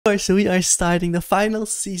Alright, so we are starting the final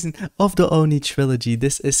season of the Oni trilogy.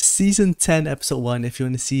 This is season 10, episode 1. If you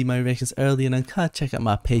want to see my reactions early and uncut, check out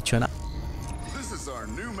my Patreon. This is our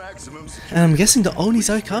new maximum security. And I'm guessing the Onis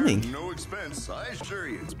are coming. No expense, I assure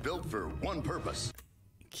you, it's built for one purpose.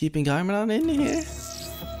 Keeping Garmadon in here.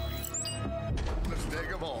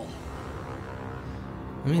 Mistake of all.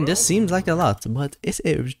 I mean, this seems like a lot, but is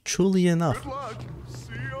it truly enough? Good luck.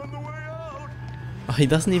 See you on the way out. Oh, he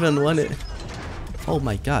doesn't even want it. Oh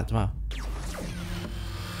my god, wow.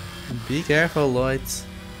 Be careful, Lloyd.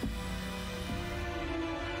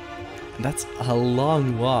 That's a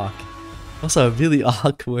long walk. Also really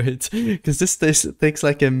awkward, because this takes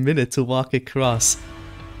like a minute to walk across.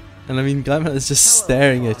 And I mean, Garmadon is just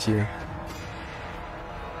staring at you.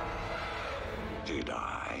 Did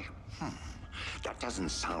I? That doesn't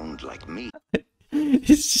sound like me.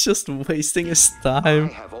 He's just wasting his I time.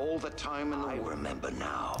 have all the time in the world. Remember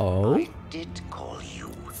now. Oh? I did call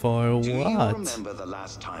you. For Do you what? remember the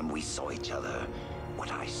last time we saw each other?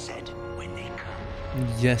 What I said when they come?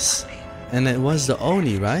 Yes. And it was the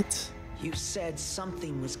Oni, right? You said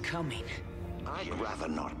something was coming. I'd rather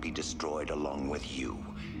not be destroyed along with you.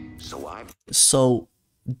 So I've So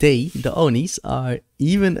they, the Onis, are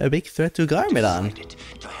even a big threat to Garmadon. decided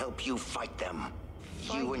to help you fight them.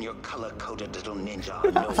 You and your color-coded little ninja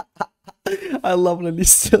are no I love that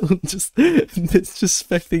he's still just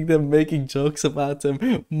disrespecting them, making jokes about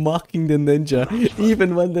him, mocking the ninja,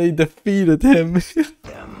 even when they defeated him.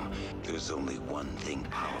 them. There's only one thing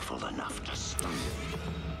powerful enough to stop.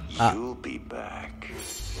 You'll be back.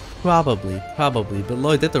 Probably, but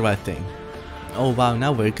Lloyd did the right thing. Oh wow,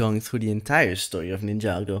 now we're going through the entire story of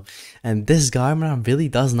Ninjago, and this Garmadon really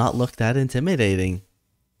does not look that intimidating.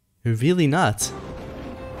 Really not.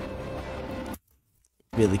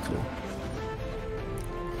 Really cool.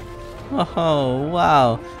 Oh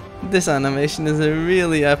wow, this animation is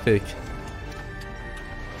really epic.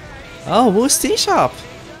 Oh, Woo's Tea Shop!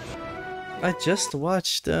 I just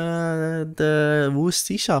watched the Woo's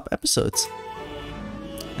Tea Shop episodes.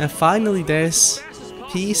 And finally there's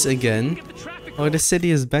peace again. Or the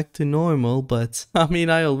city is back to normal, but I mean,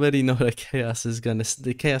 I already know that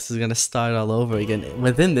the chaos is gonna start all over again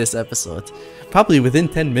within this episode. Probably within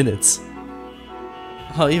 10 minutes.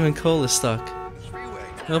 Oh, even Cole is stuck.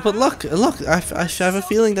 No, but look, I have a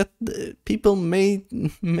feeling that people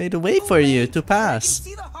made a way for you to pass.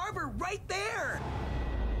 See the harbor right there.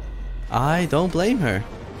 I don't blame her.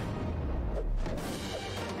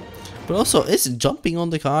 But also, is jumping on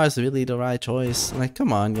the cars really the right choice? Like,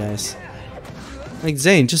 come on, guys. Like,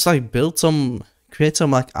 Zane, just like create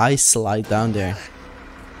some like ice slide down there.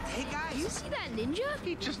 Hey guys, you see that ninja?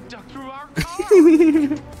 He just ducked through our car.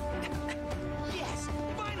 Yes,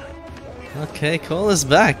 finally. Okay, Cole is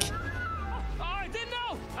back. Oh, I didn't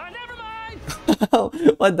know. Never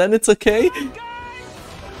mind. What, then it's okay?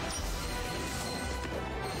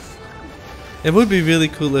 It would be really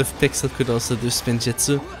cool if Pixel could also do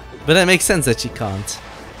spinjitzu, but that makes sense that she can't.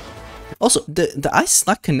 Also, the ice is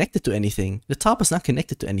not connected to anything. The top is not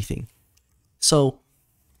connected to anything. So,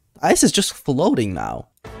 the ice is just floating now.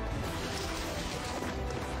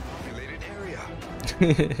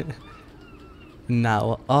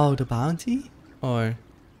 Now, oh, the bounty? Or,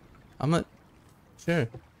 I'm not sure.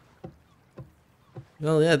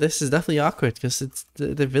 Well, yeah, this is definitely awkward because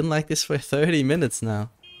they've been like this for 30 minutes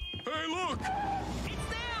now. Hey, look!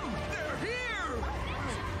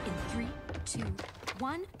 In 3, 2,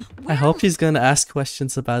 1. I hope he's gonna ask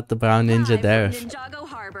questions about the brown ninja there. Ninjago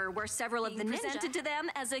Harbor, where several of the presented to them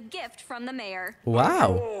as a gift from the mayor.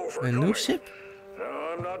 Wow, a new ship?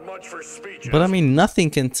 I'm not much for speeches. But I mean, nothing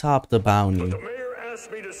can top the bounty. The mayor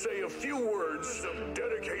asked me to say a few words of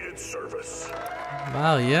dedicated service.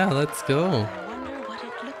 Wow, yeah, let's go. I wonder what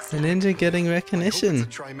it looks The like. ninja getting recognition.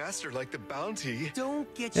 Trimaster like the bounty.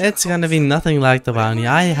 Don't get your It's gonna be nothing like the bounty.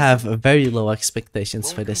 I have very low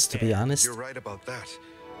expectations for this, to be honest. You're right about that.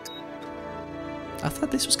 I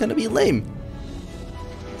thought this was gonna be lame.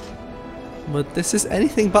 But this is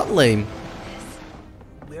anything but lame.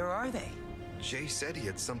 Where are they? Jay said he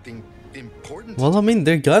had something important Well, I mean,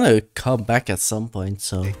 they're gonna come back at some point,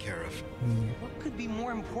 so... to take care of. What could be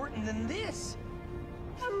more important than this?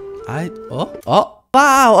 Oh,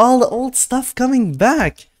 wow, all the old stuff coming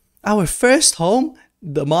back. Our first home,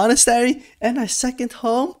 the monastery, and our second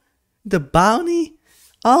home, the bounty,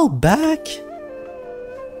 all back.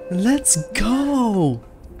 Let's go.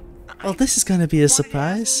 Well, this is gonna be a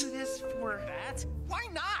surprise. Do this for that? Why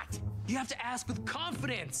not? You have to ask with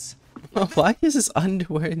confidence. Why is his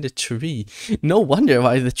underwear in the tree? No wonder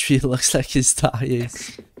why the tree looks like he's dying.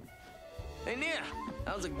 Hey Nia,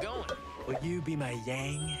 how's it going? Will you be my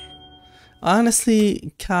yang?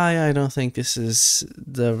 Honestly, Kai, I don't think this is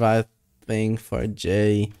the right thing for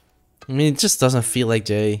Jay. I mean, it just doesn't feel like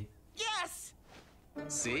Jay. Yes!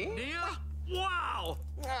 See? Yeah? Wow!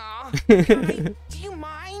 Aw, Kai, do you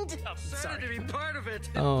mind? Sorry to be part of it.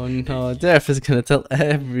 Oh no, Derf is gonna tell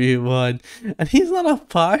everyone. And he's not a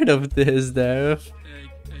part of this, Derf.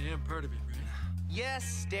 I am part of it, right?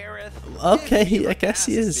 Yes, Dareth. Okay, I guess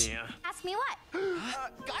he is. Ask me what?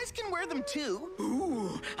 Guys can wear them too.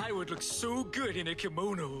 Ooh, I would look so good in a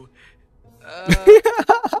kimono.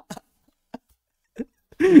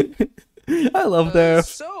 I love Derf.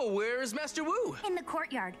 So, where's Master Wu? In the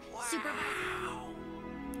courtyard. Super.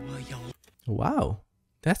 Wow,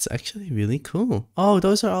 that's actually really cool. Oh,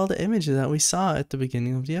 those are all the images that we saw at the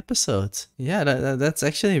beginning of the episode. Yeah, that's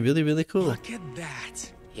actually really cool. Look at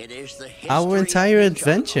that. It is the Our history entire of Ninjago.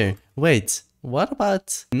 adventure. Wait, what about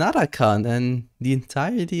Naracon and the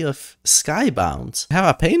entirety of Skybound? I have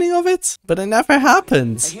a painting of it, but it never A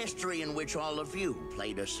happened. history in which all of you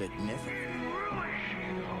played a significant.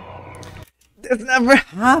 It never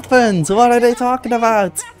happened. What are they talking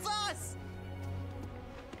about? That's us.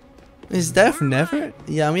 Is Dev never?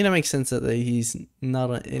 Yeah, I mean that makes sense that he's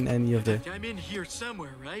not in any of the. I'm in here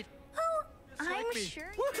somewhere, right? Oh, like I'm me.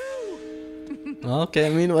 sure. Okay, I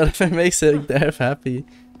mean whatever makes it Dev happy.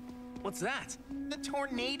 What's that? The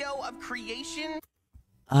tornado of creation?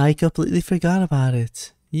 I completely forgot about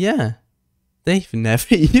it. Yeah, they've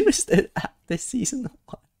never used it after season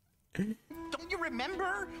 1. Don't you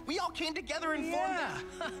remember? We all came together and formed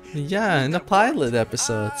a... Yeah, in the pilot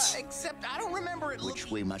episodes. Except I don't remember it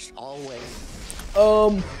Which we must always.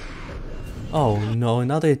 Oh no,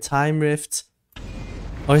 another time rift.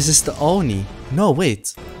 Or is this the Oni? No,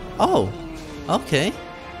 wait. Oh, okay.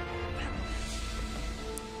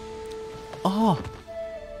 Oh,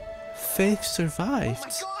 Faith survived.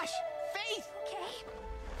 Oh my gosh! Faith!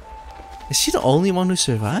 Okay. Is she the only one who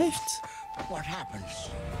survived? What happens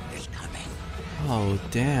is coming. Oh,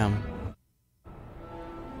 damn.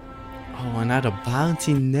 Oh, another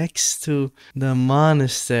bounty next to the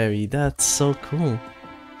monastery. That's so cool.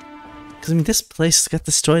 Because, I mean, this place got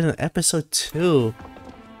destroyed in episode 2.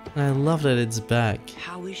 And I love that it's back.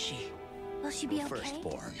 How is she? Will she be okay?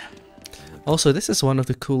 Firstborn. Also, this is one of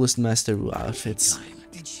the coolest Master Wu outfits.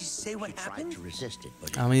 Did she say what Tried happened? to resist it,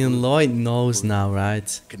 but I mean, Lloyd knows now,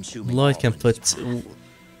 right? consuming Lloyd all can in put his path.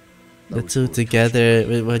 the two together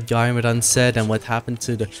with what Garmadon said and what happened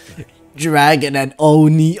to the dragon and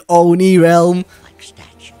Oni realm. Like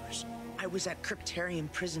statues. I was at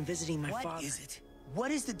Cryptarium prison visiting my father. What is it?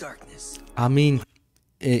 What is the darkness? I mean,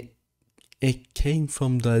 it came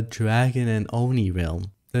from the dragon and Oni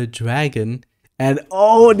realm. The dragon and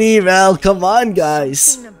Oni realm. Come on, guys.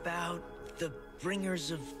 Something about the bringers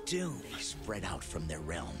of doom. They spread out from their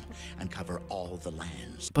realm and cover all the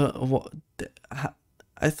lands But what?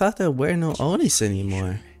 I thought there were no Onis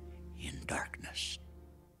anymore. in darkness.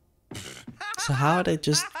 So how are they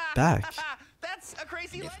just back? That's a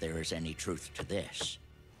crazy And if legend. there is any truth to this,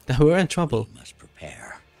 We're in trouble. we must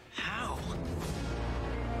prepare. How?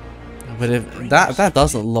 But if that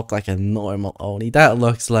doesn't look like a normal Oni, that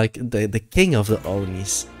looks like the king of the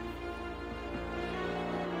Onis.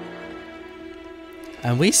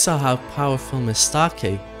 And we saw how powerful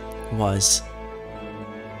Mistake was.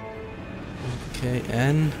 Okay,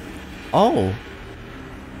 and oh,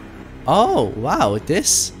 wow,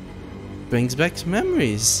 this brings back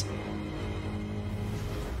memories.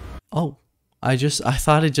 Oh, I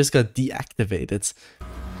thought it just got deactivated.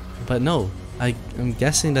 But no, I'm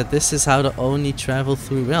guessing that this is how the Oni travel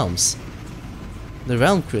through realms. The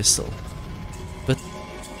realm crystal. But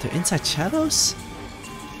they're inside shadows?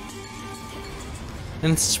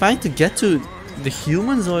 And it's trying to get to the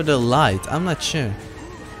humans or the light, I'm not sure.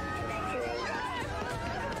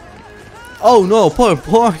 Oh no, poor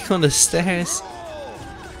Pork on the stairs.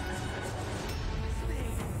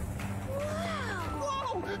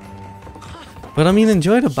 But I mean,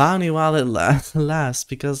 enjoy the bounty while it lasts,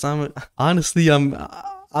 because I'm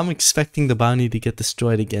expecting the bounty to get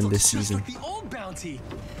destroyed again this season. The old bounty.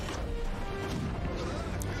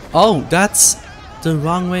 Oh, that's the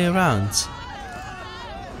wrong way around.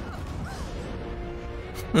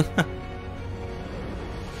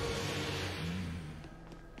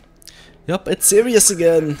 Yup, it's serious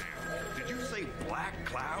again. Did you say black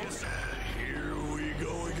clouds? Here we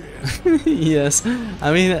go again. Yes,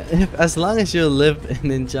 I mean, as long as you live in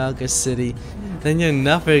Ninjago City, then you're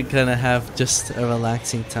never gonna have just a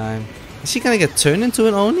relaxing time. Is she gonna get turned into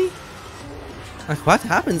an Oni? Like, what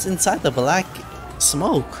happens inside the black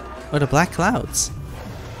smoke or the black clouds?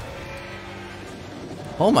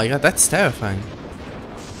 Oh my god, that's terrifying.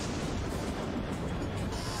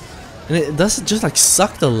 And it does it just like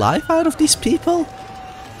suck the life out of these people?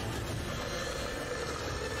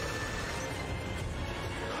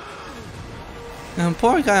 And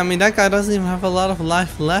poor guy, I mean that guy doesn't even have a lot of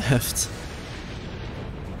life left.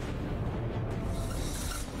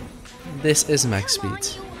 This is max speed.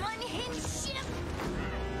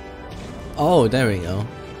 Oh, there we go.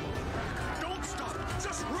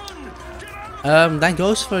 That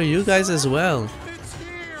goes for you guys as well.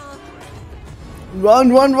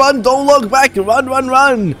 Run, run, run! Don't look back! Run, run,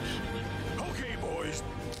 run! Okay, boys.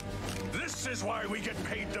 This is why we get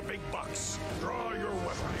paid the big bucks. Draw your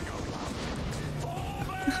weapon. Fall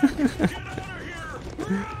back! Get out of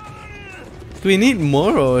here! We need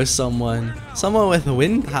Moro or someone. Someone with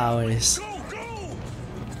wind powers. Go, go!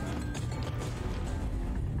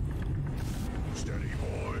 Steady,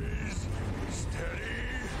 boys. Steady.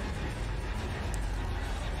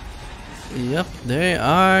 Yep, they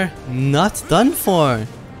are not done for.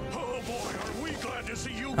 Oh boy, are we glad to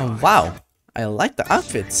see you. And wow, I like the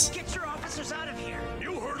outfits. Get your officers out of here.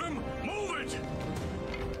 You heard him. Move it.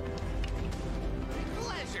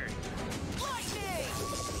 Pleasure.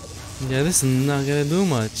 Lightning. Yeah, this is not gonna do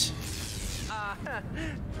much.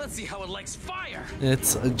 Let's see how it likes fire.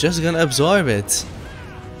 It's just gonna absorb it.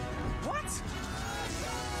 What?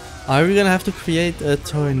 Are we gonna have to create a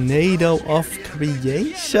tornado of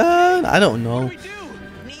creation? I don't know. What do we do?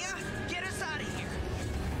 Nia, get us out of here.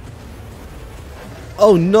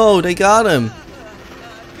 Oh no, they got him.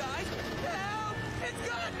 Guys, help! It's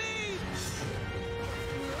got me.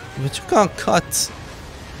 But you can't cut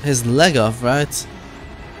his leg off, right?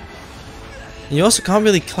 You also can't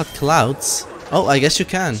really cut clouds. Oh, I guess you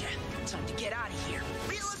can. Time to get out of here.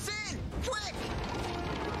 Reel us in, quick!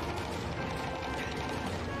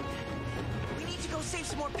 We need to go save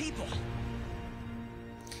some more people.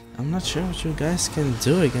 I'm not sure what you guys can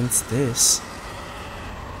do against this.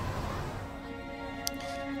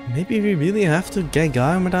 Maybe we really have to get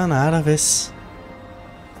Garmadon out of his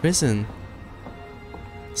prison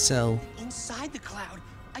cell. Inside the cloud,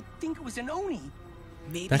 I think it was an Oni.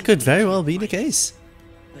 Maybe That could very well be Ninja the case.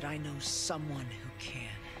 But I know someone who can.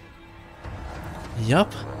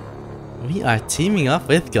 Yup. We are teaming up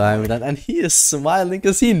with Garmadon and he is smiling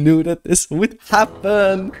because he knew that this would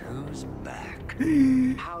happen. Who's back?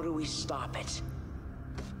 How do we stop it?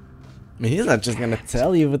 I mean, he's not just gonna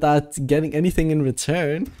tell you without getting anything in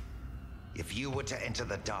return. If you were to enter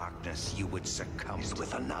the darkness, you would succumb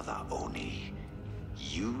with another Oni.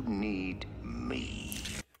 You need me.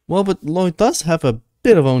 Well, but Lloyd does have a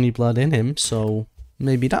bit of Oni blood in him, so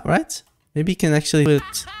maybe not, right? Maybe he can actually do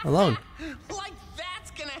it alone. Like that's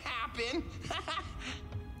gonna happen?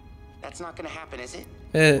 That's not gonna happen, is it?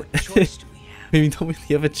 What choice do we have? We don't really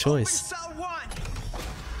have a choice. Cell 1!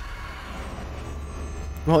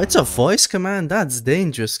 Well, it's a voice command. That's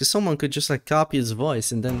dangerous, because someone could just like copy his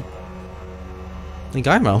voice and then the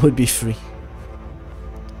Gaimon would be free.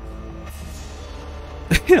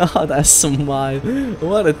 Oh, that smile.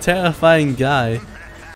 What a terrifying guy.